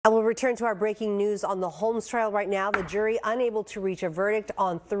And we'll return to our breaking news on the Holmes trial right now. The jury unable to reach a verdict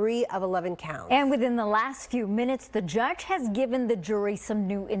on 3 of 11 counts. And within the last few minutes, the judge has given the jury some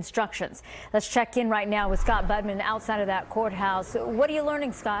new instructions. Let's check in right now with Scott Budman outside of that courthouse. What are you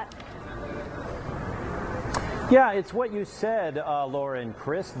learning, Scott? Yeah, it's what you said, Laura and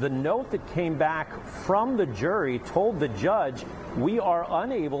Chris. The note that came back from the jury told the judge, we are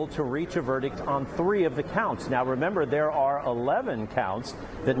unable to reach a verdict on 3 of the counts. Now, remember, there are 11 counts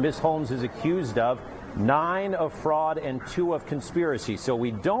that Ms. Holmes is accused of, 9 of fraud and 2 of conspiracy. So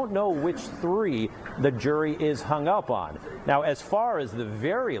we don't know which 3 the jury is hung up on. Now, as far as the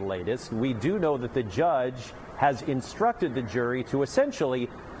very latest, we do know that the judge has instructed the jury to essentially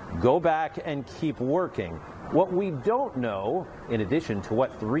go back and keep working. What we don't know, in addition to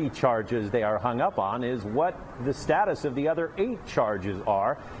what 3 charges they are hung up on, is what the status of the other 8 charges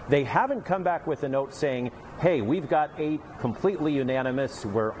are. They haven't come back with a note saying, hey, we've got 8 completely unanimous,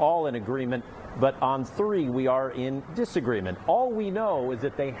 we're all in agreement, but on 3 we are in disagreement. All we know is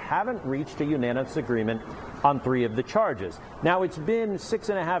that they haven't reached a unanimous agreement on 3 of the charges. Now, it's been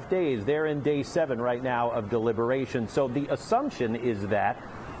 6.5 days. They're in day 7 right now of deliberation. So the assumption is that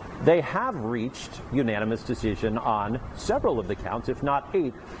they have reached unanimous decision on several of the counts, if not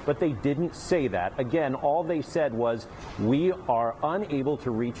 8, but they didn't say that. Again, all they said was, we are unable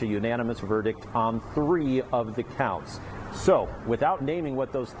to reach a unanimous verdict on 3 of the counts. So, without naming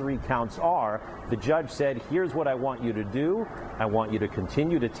what those 3 counts are, the judge said, here's what I want you to do. I want you to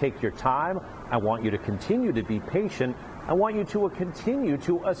continue to take your time. I want you to continue to be patient. I want you to continue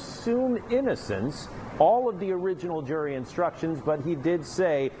to assume innocence. All of the original jury instructions, but he did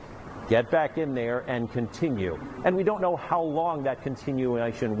say, get back in there and continue. And we don't know how long that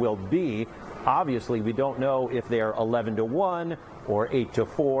continuation will be. Obviously, we don't know if they're 11-1 or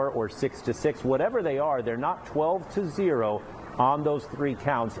 8-4 or 6-6. Whatever they are, they're not 12-0 on those 3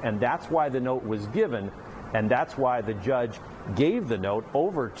 counts, and that's why the note was given, and that's why the judge gave the note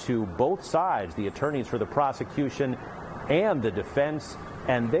over to both sides, the attorneys for the prosecution and the defense,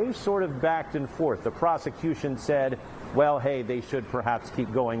 and they sort of backed and forth. The prosecution said, well, hey, they should perhaps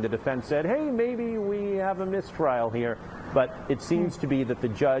keep going. The defense said, hey, maybe we have a mistrial here. But it seems to be that the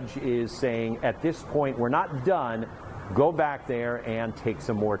judge is saying, at this point, we're not done. Go back there and take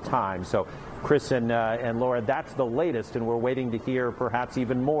some more time. So, Chris and Laura, that's the latest, and we're waiting to hear perhaps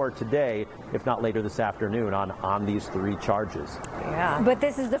even more today, if not later this afternoon, on these 3 charges. Yeah. But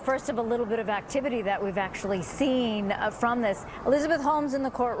this is the first of a little bit of activity that we've actually seen from this. Elizabeth Holmes in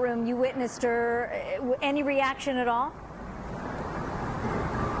the courtroom, you witnessed her. Any reaction at all?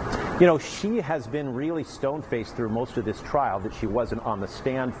 You know, she has been really stone-faced through most of this trial that she wasn't on the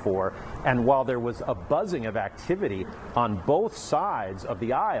stand for. And while there was a buzzing of activity on both sides of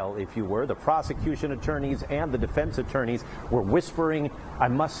the aisle, if you were, the prosecution attorneys and the defense attorneys were whispering, I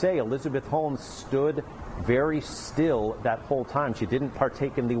must say, Elizabeth Holmes stood very still that whole time. She didn't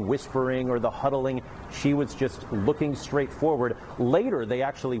partake in the whispering or the huddling. She was just looking straight forward. Later, they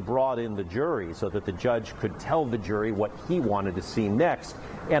actually brought in the jury so that the judge could tell the jury what he wanted to see next.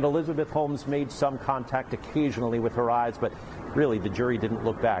 And Elizabeth Holmes made some contact occasionally with her eyes, but really the jury didn't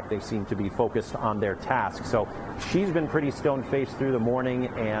look back. They seemed to be focused on their task. So she's been pretty stone-faced through the morning,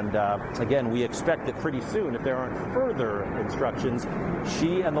 and again, we expect that pretty soon, if there aren't further instructions,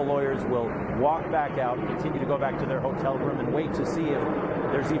 she and the lawyers will walk back out, continue to go back to their hotel room, and wait to see if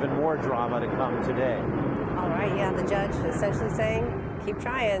there's even more drama to come today. All right, yeah, the judge essentially saying, keep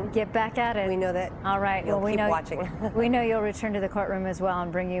trying. Get back at it. We know that. All right. Well, we keep watching. We know you'll return to the courtroom as well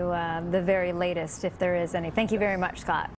and bring you the very latest, if there is any. Thank you very much, Scott.